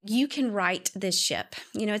you can right this ship.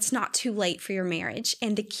 It's not too late for your marriage.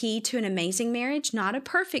 And the key to an amazing marriage, not a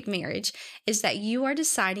perfect marriage, is that you are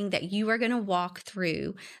deciding that you are going to walk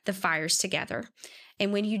through the fires together.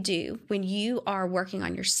 And when you do, when you are working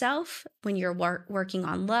on yourself, when you're working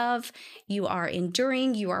on love, you are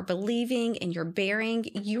enduring, you are believing, and you're bearing,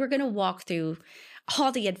 you are going to walk through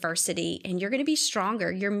all the adversity, and you're going to be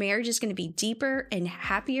stronger. Your marriage is going to be deeper and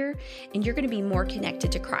happier, and you're going to be more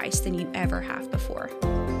connected to Christ than you ever have before.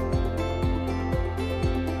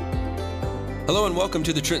 Hello and welcome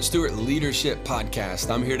to the Trent Stewart Leadership Podcast.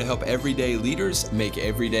 I'm here to help everyday leaders make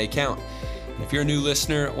every day count. If you're a new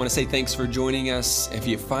listener, I want to say thanks for joining us. If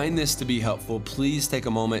you find this to be helpful, please take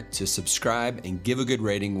a moment to subscribe and give a good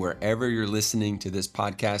rating wherever you're listening to this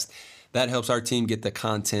podcast. That helps our team get the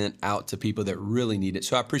content out to people that really need it.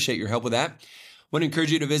 So I appreciate your help with that. I want to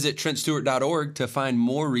encourage you to visit trentstewart.org to find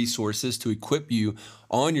more resources to equip you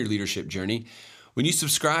on your leadership journey. When you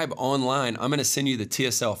subscribe online, I'm going to send you the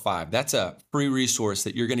TSL 5. That's a free resource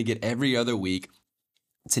that you're going to get every other week.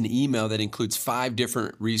 It's an email that includes 5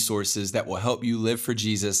 different resources that will help you live for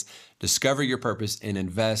Jesus, discover your purpose, and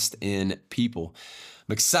invest in people.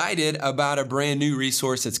 I'm excited about a brand new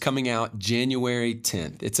resource that's coming out January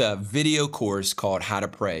 10th. It's a video course called How to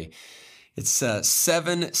Pray. It's a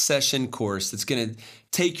 7-session course that's going to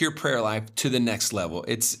take your prayer life to the next level.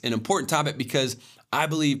 It's an important topic because I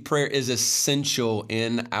believe prayer is essential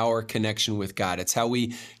in our connection with God. It's how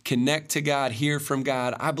we connect to God, hear from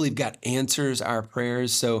God. I believe God answers our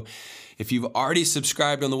prayers. So if you've already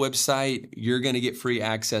subscribed on the website, you're going to get free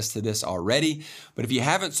access to this already. But if you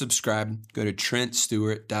haven't subscribed, go to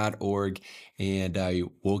trentstewart.org and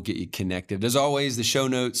we'll get you connected. As always, the show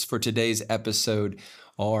notes for today's episode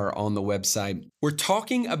are on the website. We're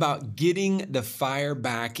talking about getting the fire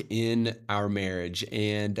back in our marriage.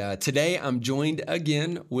 And today I'm joined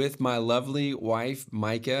again with my lovely wife,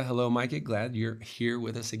 Micah. Hello, Micah. Glad you're here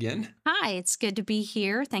with us again. Hi, it's good to be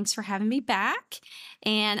here. Thanks for having me back.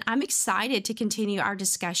 And I'm excited to continue our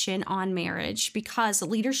discussion on marriage because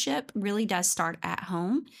leadership really does start at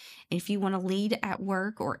home. If you want to lead at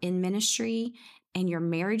work or in ministry and your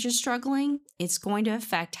marriage is struggling, it's going to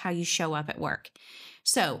affect how you show up at work.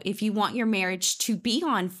 So if you want your marriage to be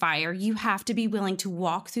on fire, you have to be willing to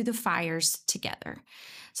walk through the fires together.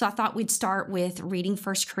 So I thought we'd start with reading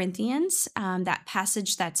 1 Corinthians, that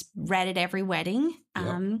passage that's read at every wedding.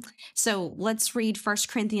 Yep. So let's read 1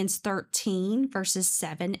 Corinthians 13, verses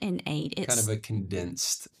 7 and 8. It's kind of a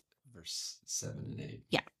condensed verse 7 and 8.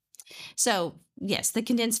 Yeah. So, yes, the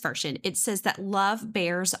condensed version. It says that love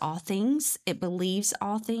bears all things, it believes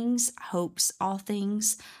all things, hopes all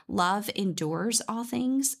things, love endures all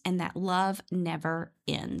things, and that love never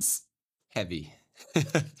ends. Heavy.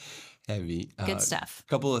 Heavy. Good stuff.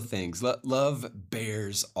 Couple of things. Love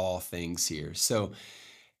bears all things here. So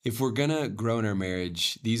if we're going to grow in our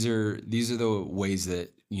marriage, these are the ways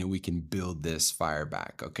that we can build this fire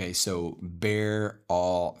back. Okay, so bear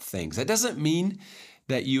all things. That doesn't mean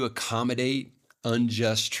that you accommodate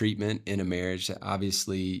unjust treatment in a marriage.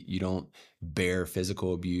 Obviously, you don't bear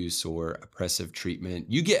physical abuse or oppressive treatment.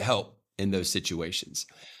 You get help in those situations.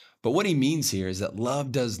 But what he means here is that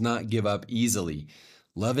love does not give up easily.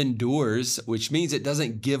 Love endures, which means it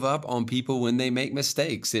doesn't give up on people when they make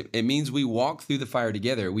mistakes. It means we walk through the fire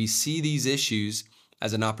together. We see these issues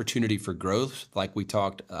as an opportunity for growth, like we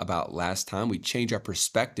talked about last time. We change our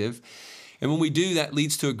perspective. And when we do, that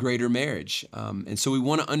leads to a greater marriage. And so we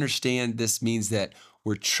want to understand this means that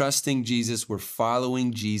we're trusting Jesus, we're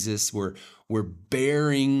following Jesus, we're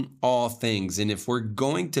bearing all things. And if we're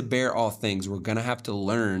going to bear all things, we're going to have to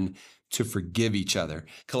learn to forgive each other.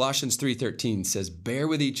 Colossians 3:13 says, bear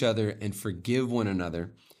with each other and forgive one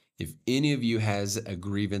another. If any of you has a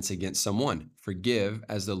grievance against someone, forgive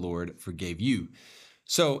as the Lord forgave you.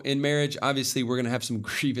 So in marriage, obviously, we're going to have some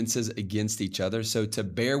grievances against each other. So to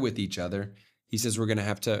bear with each other, he says we're going to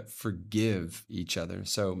have to forgive each other.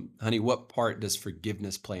 So, honey, what part does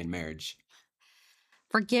forgiveness play in marriage?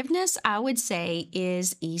 Forgiveness, I would say,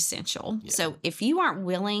 is essential. Yeah. So if you aren't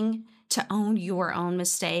willing to own your own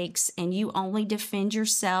mistakes and you only defend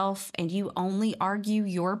yourself and you only argue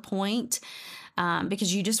your point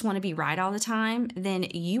because you just want to be right all the time, then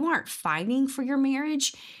you aren't fighting for your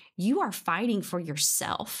marriage. You are fighting for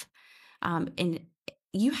yourself. And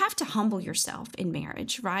you have to humble yourself in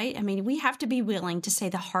marriage, right? I mean, we have to be willing to say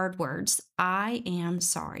the hard words, I am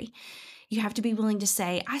sorry. You have to be willing to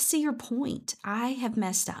say, I see your point. I have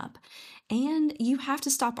messed up. And you have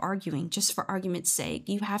to stop arguing just for argument's sake.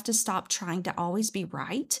 You have to stop trying to always be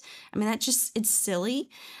right. I mean, it's silly.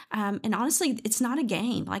 And honestly, it's not a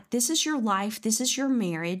game. Like, this is your life. This is your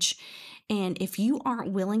marriage. And if you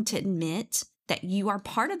aren't willing to admit that you are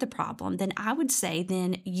part of the problem, then I would say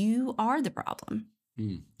then you are the problem.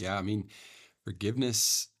 Yeah, I mean,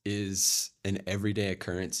 forgiveness is an everyday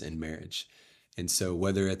occurrence in marriage. And so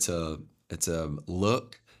whether it's a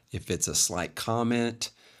look, if it's a slight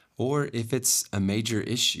comment, or if it's a major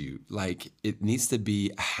issue, like it needs to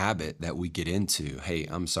be a habit that we get into. Hey,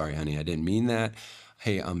 I'm sorry, honey, I didn't mean that.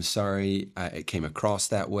 Hey, I'm sorry, it came across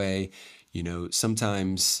that way.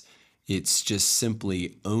 Sometimes it's just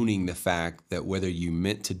simply owning the fact that whether you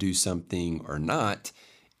meant to do something or not,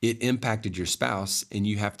 it impacted your spouse, and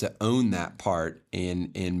you have to own that part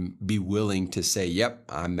and be willing to say, yep,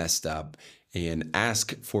 I messed up, and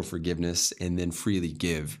ask for forgiveness and then freely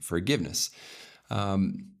give forgiveness.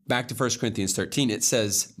 Back to 1 Corinthians 13, it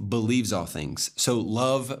says, believes all things. So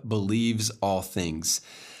love believes all things.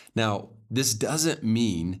 Now, this doesn't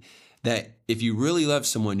mean that if you really love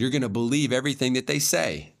someone, you're going to believe everything that they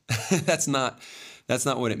say. That's not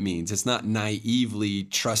what it means. It's not naively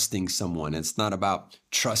trusting someone. It's not about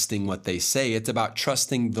trusting what they say. It's about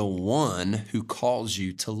trusting the one who calls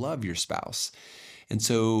you to love your spouse. And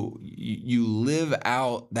so you live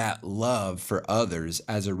out that love for others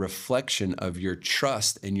as a reflection of your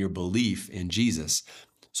trust and your belief in Jesus.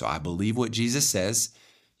 So I believe what Jesus says.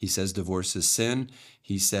 He says divorce is sin.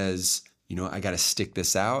 He says, I got to stick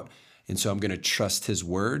this out. And so I'm going to trust his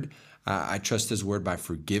word. I trust his word by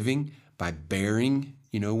forgiving, by bearing,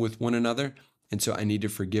 with one another. And so I need to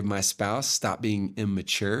forgive my spouse, stop being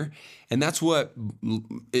immature. And that's what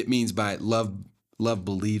it means by love. Love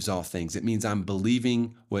believes all things. It means I'm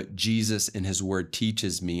believing what Jesus and his word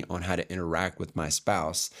teaches me on how to interact with my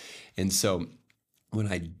spouse. And so when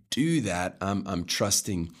I do that, I'm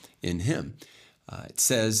trusting in him. It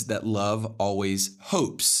says that love always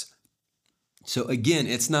hopes. So again,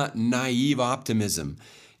 it's not naive optimism.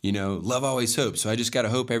 Love always hopes. So I just got to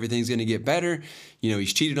hope everything's going to get better.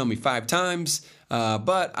 He's cheated on me 5 times,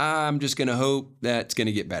 but I'm just going to hope that's going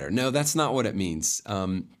to get better. No, that's not what it means.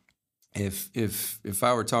 If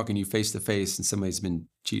I were talking to you face to face and somebody's been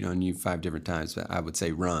cheating on you 5 different times, I would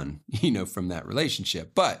say run, from that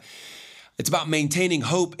relationship. But it's about maintaining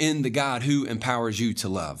hope in the God who empowers you to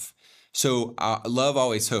love. So love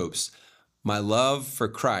always hopes. My love for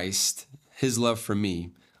Christ, his love for me,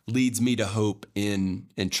 leads me to hope in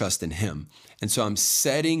and trust in him. And so I'm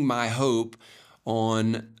setting my hope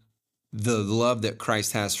on the love that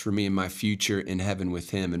Christ has for me and my future in heaven with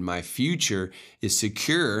him. And my future is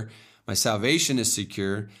secure. My salvation is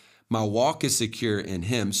secure. My walk is secure in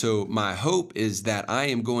him. So my hope is that I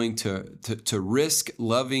am going to risk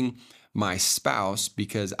loving my spouse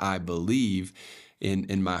because I believe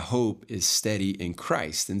in my hope is steady in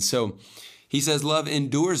Christ. And so he says love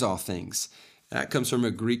endures all things. That comes from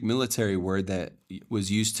a Greek military word that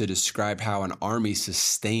was used to describe how an army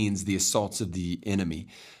sustains the assaults of the enemy.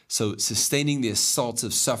 So sustaining the assaults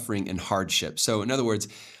of suffering and hardship. So in other words,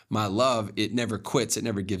 my love, it never quits, it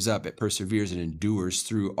never gives up, it perseveres and endures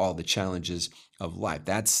through all the challenges of life.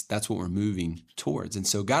 That's what we're moving towards. And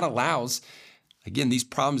so God allows, again, these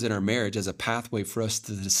problems in our marriage as a pathway for us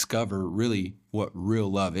to discover really what real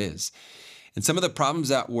love is. And some of the problems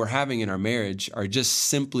that we're having in our marriage are just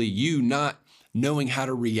simply you not knowing how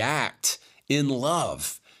to react in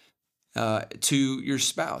love to your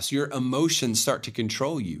spouse. Your emotions start to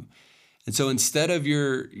control you. And so instead of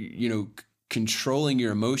your, controlling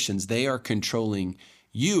your emotions, they are controlling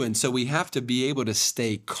you. And so we have to be able to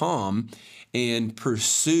stay calm and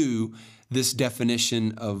pursue this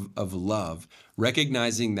definition of love,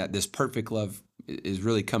 recognizing that this perfect love is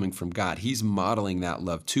really coming from God. He's modeling that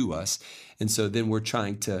love to us. And so then we're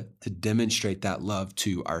trying to demonstrate that love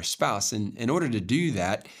to our spouse. And in order to do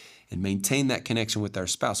that and maintain that connection with our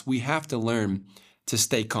spouse, we have to learn to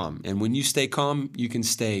stay calm. And when you stay calm, you can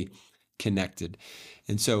stay connected.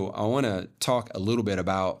 And so I want to talk a little bit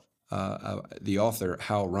about the author,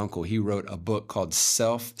 Hal Runkel. He wrote a book called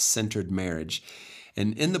Self-Centered Marriage.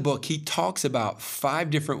 And in the book, he talks about 5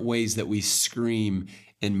 different ways that we scream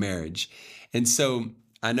in marriage. And so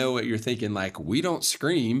I know what you're thinking, like, we don't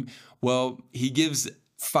scream. Well, he gives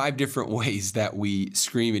 5 different ways that we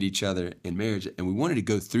scream at each other in marriage. And we wanted to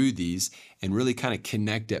go through these and really kind of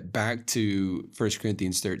connect it back to 1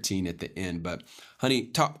 Corinthians 13 at the end. But honey,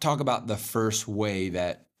 talk about the first way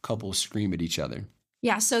that couples scream at each other.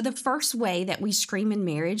 Yeah, so the first way that we scream in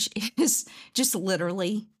marriage is just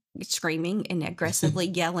literally screaming and aggressively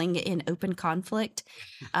yelling in open conflict.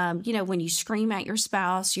 When you scream at your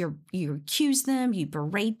spouse, you accuse them, you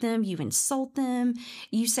berate them, you insult them,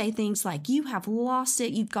 you say things like, you have lost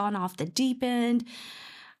it, you've gone off the deep end.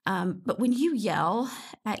 But when you yell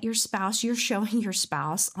at your spouse, you're showing your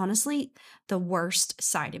spouse, honestly, the worst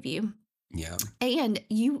side of you. Yeah. And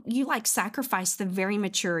you like sacrifice the very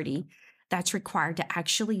maturity that's required to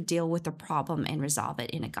actually deal with the problem and resolve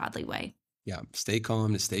it in a godly way. Yeah, stay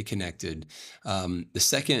calm to stay connected. The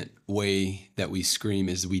second way that we scream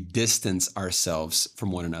is we distance ourselves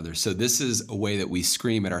from one another. So this is a way that we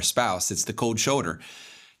scream at our spouse. It's the cold shoulder.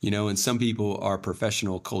 And some people are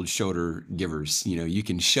professional cold shoulder givers. You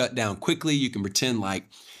can shut down quickly. You can pretend like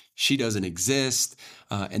she doesn't exist.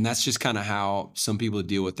 And that's just kind of how some people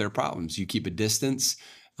deal with their problems. You keep a distance.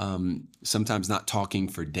 Sometimes not talking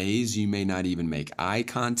for days. You may not even make eye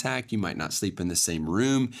contact. You might not sleep in the same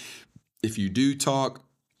room. If you do talk,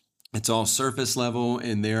 it's all surface level.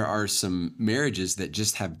 And there are some marriages that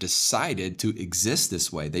just have decided to exist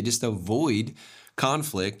this way. They just avoid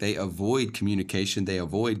conflict. They avoid communication. They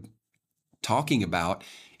avoid talking about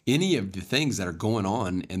any of the things that are going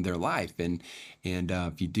on in their life. And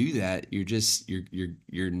if you do that,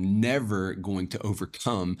 you're never going to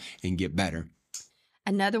overcome and get better.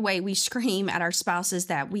 Another way we scream at our spouse is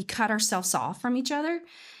that we cut ourselves off from each other.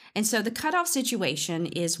 And so the cutoff situation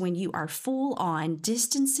is when you are full on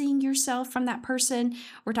distancing yourself from that person.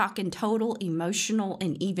 We're talking total emotional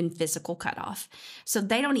and even physical cutoff. So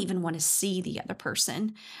they don't even want to see the other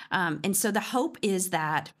person. And so the hope is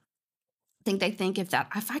that they think if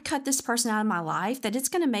I cut this person out of my life, that it's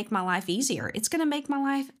going to make my life easier. It's going to make my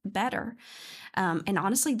life better. And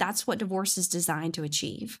honestly, that's what divorce is designed to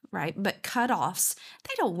achieve, right? But cutoffs,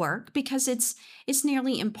 they don't work because it's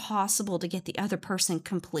nearly impossible to get the other person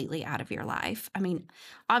completely out of your life. I mean,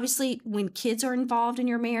 obviously, when kids are involved in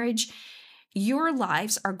your marriage, your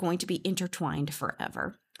lives are going to be intertwined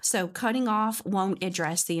forever. So cutting off won't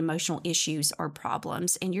address the emotional issues or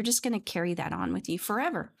problems, and you're just going to carry that on with you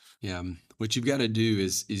forever. Yeah. What you've got to do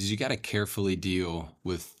is you got to carefully deal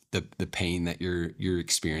with the pain that you're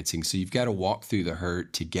experiencing. So you've got to walk through the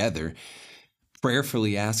hurt together,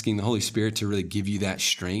 prayerfully asking the Holy Spirit to really give you that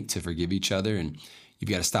strength to forgive each other. And you've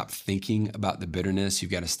got to stop thinking about the bitterness.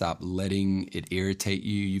 You've got to stop letting it irritate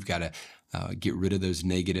you. You've got to get rid of those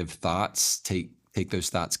negative thoughts, take those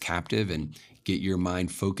thoughts captive, and get your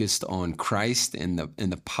mind focused on Christ and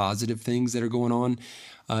the positive things that are going on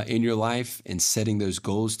in your life, and setting those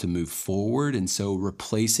goals to move forward. And so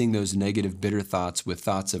replacing those negative, bitter thoughts with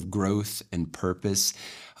thoughts of growth and purpose,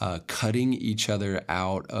 cutting each other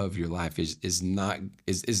out of your life is not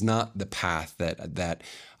the path that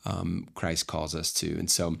Christ calls us to. And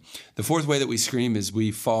so the fourth way that we scream is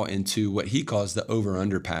we fall into what he calls the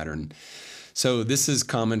over-under pattern. So this is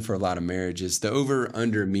common for a lot of marriages. The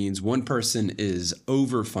over-under means one person is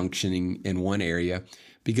over-functioning in one area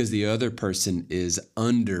because the other person is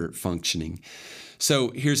under-functioning.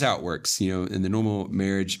 So here's how it works. In the normal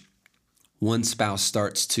marriage, one spouse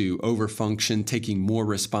starts to over-function, taking more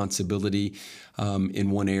responsibility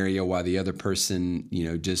in one area while the other person,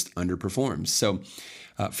 just underperforms. So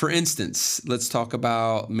for instance, let's talk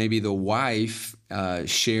about maybe the wife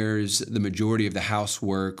shares the majority of the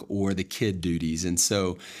housework or the kid duties. And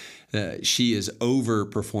so she is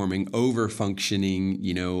overperforming, over-functioning,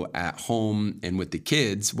 at home and with the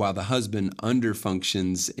kids, while the husband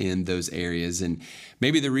underfunctions in those areas. And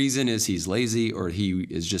maybe the reason is he's lazy or he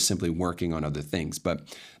is just simply working on other things.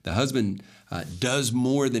 But the husband does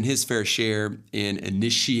more than his fair share in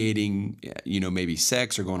initiating, maybe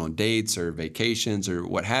sex or going on dates or vacations or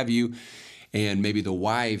what have you. And maybe the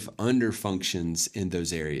wife underfunctions in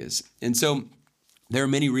those areas. And so there are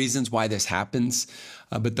many reasons why this happens,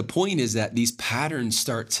 but the point is that these patterns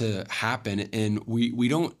start to happen, and we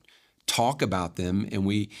don't talk about them, and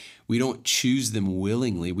we don't choose them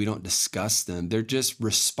willingly. We don't discuss them. They're just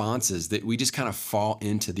responses that we just kind of fall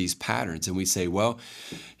into these patterns, and we say, well,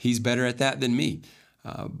 he's better at that than me,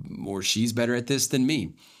 or she's better at this than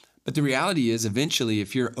me. But the reality is, eventually,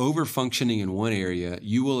 if you're over-functioning in one area,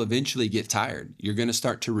 you will eventually get tired. You're going to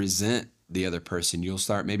start to resent the other person. You'll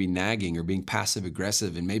start maybe nagging or being passive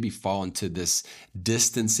aggressive and maybe fall into this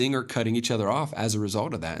distancing or cutting each other off as a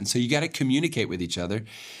result of that. And so you got to communicate with each other,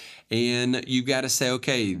 and you got to say,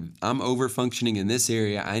 okay, I'm over functioning in this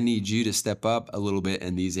area. I need you to step up a little bit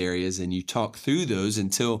in these areas. And you talk through those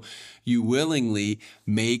until you willingly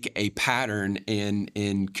make a pattern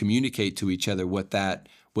and communicate to each other what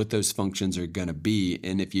those functions are going to be.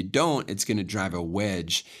 And if you don't, it's going to drive a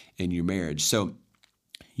wedge in your marriage. So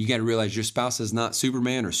you got to realize your spouse is not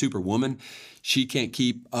Superman or Superwoman. She can't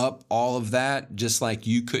keep up all of that, just like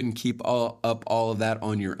you couldn't keep up all of that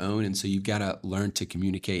on your own. And so you've got to learn to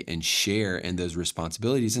communicate and share in those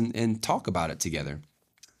responsibilities and talk about it together.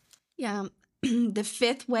 Yeah. The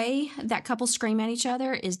fifth way that couples scream at each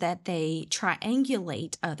other is that they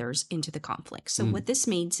triangulate others into the conflict. So, what this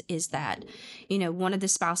means is that, one of the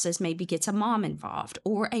spouses maybe gets a mom involved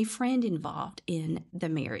or a friend involved in the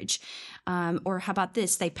marriage. Or how about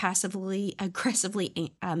this? They passively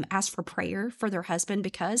aggressively ask for prayer for their husband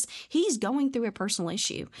because he's going through a personal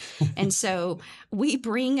issue. And so,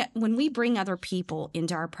 when we bring other people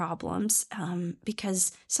into our problems,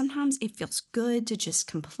 because sometimes it feels good to just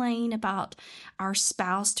complain about our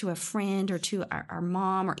spouse to a friend or to our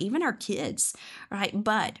mom or even our kids, right?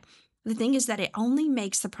 But the thing is that it only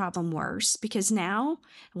makes the problem worse because now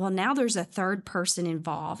there's a third person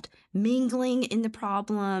involved mingling in the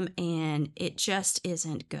problem, and it just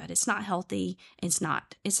isn't good. It's not healthy. It's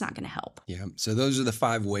not going to help. Yeah. So those are the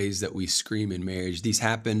 5 ways that we scream in marriage. These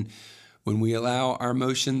happen when we allow our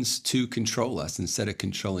emotions to control us instead of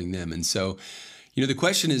controlling them. And so, the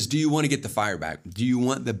question is, do you want to get the fire back? Do you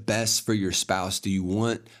want the best for your spouse? Do you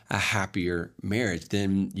want a happier marriage?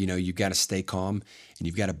 Then, you've got to stay calm and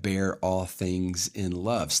you've got to bear all things in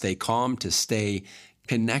love. Stay calm to stay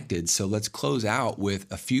connected. So let's close out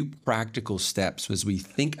with a few practical steps as we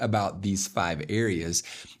think about these 5 areas.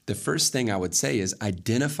 The first thing I would say is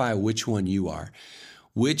identify which one you are.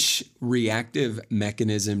 Which reactive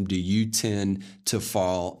mechanism do you tend to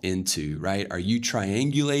fall into, right? Are you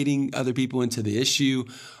triangulating other people into the issue?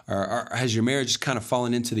 Or has your marriage kind of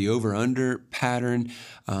fallen into the over-under pattern?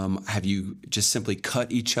 Have you just simply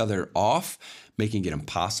cut each other off, making it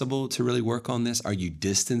impossible to really work on this? Are you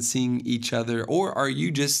distancing each other? Or are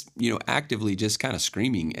you just, actively just kind of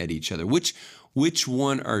screaming at each other? Which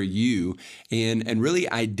one are you? And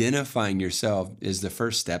really identifying yourself is the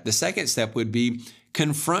first step. The second step would be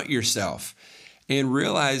confront yourself and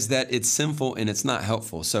realize that it's sinful and it's not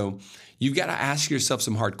helpful. So you've got to ask yourself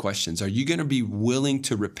some hard questions. Are you going to be willing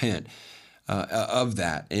to repent of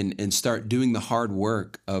that and start doing the hard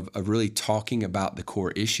work of really talking about the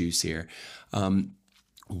core issues here?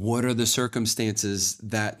 What are the circumstances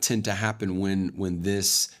that tend to happen when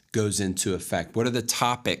this goes into effect? What are the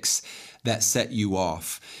topics that set you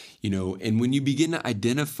off? And when you begin to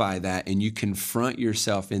identify that and you confront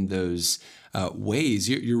yourself in those ways,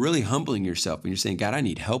 you're really humbling yourself. When you're saying, God, I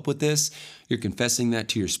need help with this. You're confessing that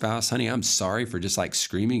to your spouse. Honey, I'm sorry for just like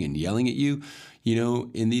screaming and yelling at you.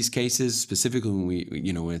 In these cases, specifically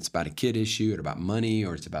when it's about a kid issue or about money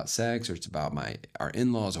or it's about sex or it's about our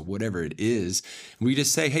in-laws or whatever it is, we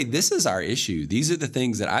just say, hey, this is our issue. These are the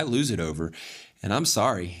things that I lose it over. And I'm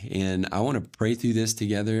sorry. And I want to pray through this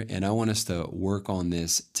together. And I want us to work on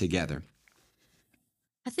this together.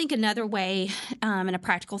 I think another way and a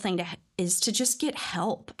practical thing is to just get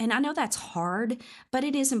help. And I know that's hard, but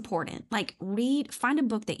it is important. Like find a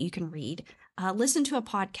book that you can read, listen to a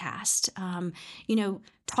podcast,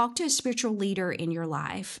 talk to a spiritual leader in your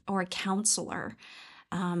life or a counselor.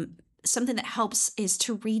 Something that helps is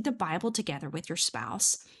to read the Bible together with your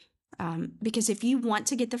spouse. Because if you want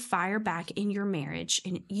to get the fire back in your marriage,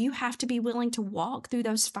 and you have to be willing to walk through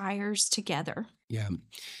those fires together. Yeah.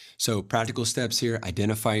 So practical steps here: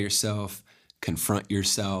 identify yourself, confront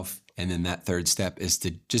yourself, and then that third step is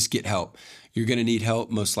to just get help. You're going to need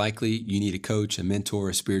help. Most likely, you need a coach, a mentor,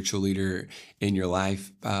 a spiritual leader in your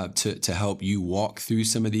life to help you walk through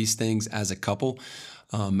some of these things as a couple.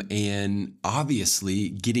 And obviously,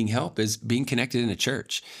 getting help is being connected in a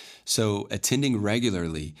church. So attending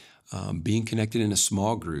regularly, being connected in a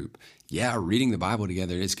small group. Yeah, reading the Bible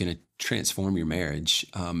together is going to transform your marriage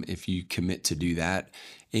if you commit to do that.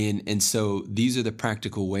 And so these are the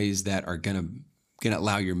practical ways that are going to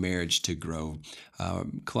allow your marriage to grow.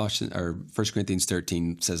 1 Corinthians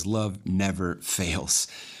 13 says, love never fails.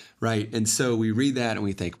 Right. And so we read that and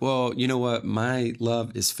we think, well, you know what? My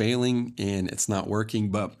love is failing and it's not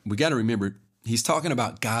working. But we got to remember, he's talking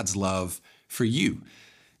about God's love for you.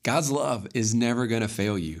 God's love is never going to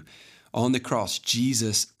fail you. On the cross,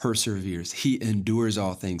 Jesus perseveres. He endures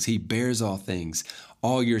all things. He bears all things,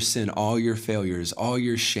 all your sin, all your failures, all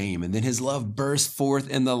your shame. And then his love bursts forth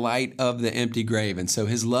in the light of the empty grave. And so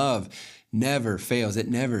his love never fails. It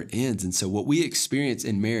never ends. And so what we experience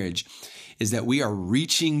in marriage is that we are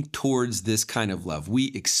reaching towards this kind of love. We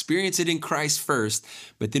experience it in Christ first,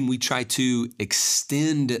 but then we try to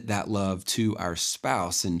extend that love to our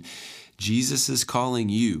spouse. And Jesus is calling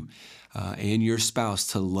you and your spouse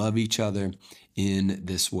to love each other in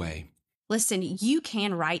this way. Listen, you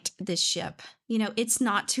can right this ship. It's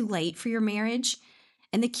not too late for your marriage.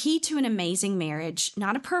 And the key to an amazing marriage,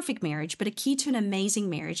 not a perfect marriage, but a key to an amazing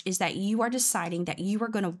marriage is that you are deciding that you are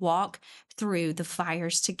going to walk through the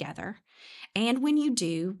fires together. And when you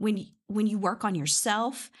do, when you work on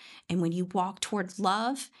yourself and when you walk toward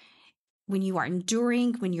love, when you are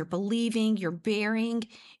enduring, when you're believing, you're bearing,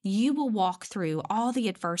 you will walk through all the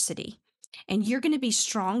adversity and you're going to be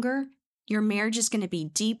stronger. Your marriage is going to be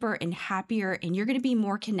deeper and happier, and you're going to be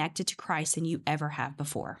more connected to Christ than you ever have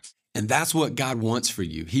before. And that's what God wants for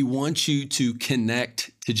you. He wants you to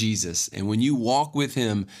connect to Jesus. And when you walk with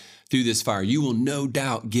him through this fire, you will no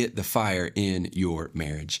doubt get the fire in your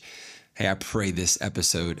marriage. Hey, I pray this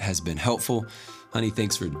episode has been helpful. Honey,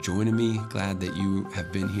 thanks for joining me. Glad that you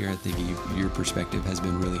have been here. I think your perspective has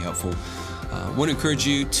been really helpful. I want to encourage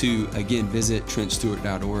you to, again, visit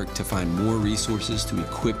TrentStewart.org to find more resources to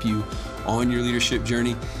equip you on your leadership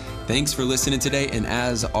journey. Thanks for listening today. And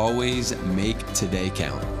as always, make today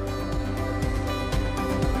count.